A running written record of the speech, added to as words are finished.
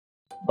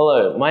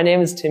Hello, my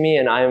name is Timmy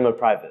and I am a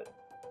private.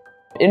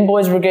 In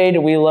Boys Brigade,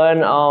 we learn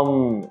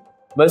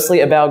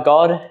mostly about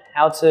God,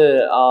 how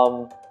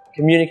to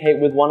communicate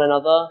with one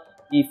another,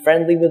 be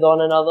friendly with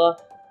one another,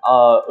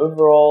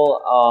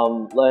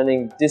 overall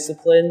learning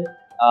discipline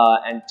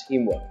and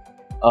teamwork.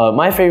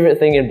 My favorite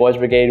thing in Boys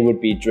Brigade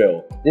would be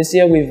drill. This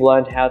year we've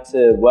learned how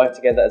to work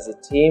together as a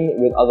team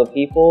with other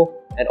people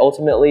and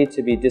ultimately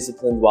to be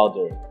disciplined while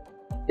doing it.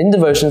 In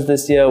devotions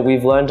this year,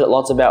 we've learned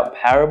lots about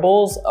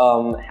parables,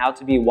 how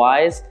to be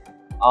wise,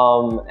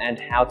 and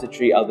how to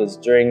treat others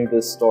during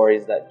the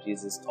stories that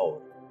Jesus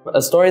told.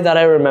 A story that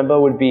I remember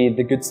would be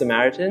the Good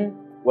Samaritan,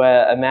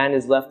 where a man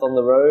is left on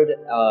the road,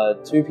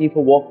 two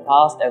people walk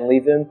past and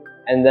leave him,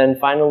 and then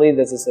finally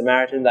there's a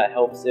Samaritan that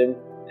helps him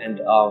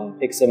and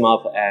picks him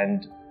up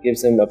and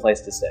gives him a place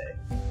to stay.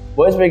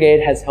 Boys Brigade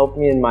has helped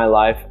me in my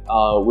life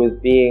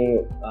with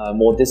being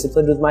more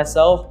disciplined with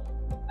myself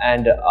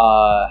and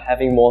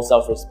having more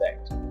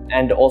self-respect,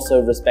 and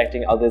also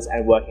respecting others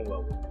and working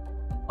well with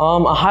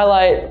them. A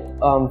highlight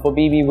for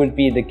BB would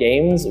be the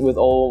games with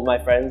all my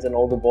friends and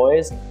all the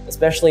boys,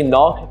 especially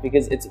knock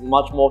because it's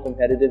much more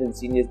competitive in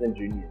seniors than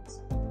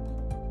juniors.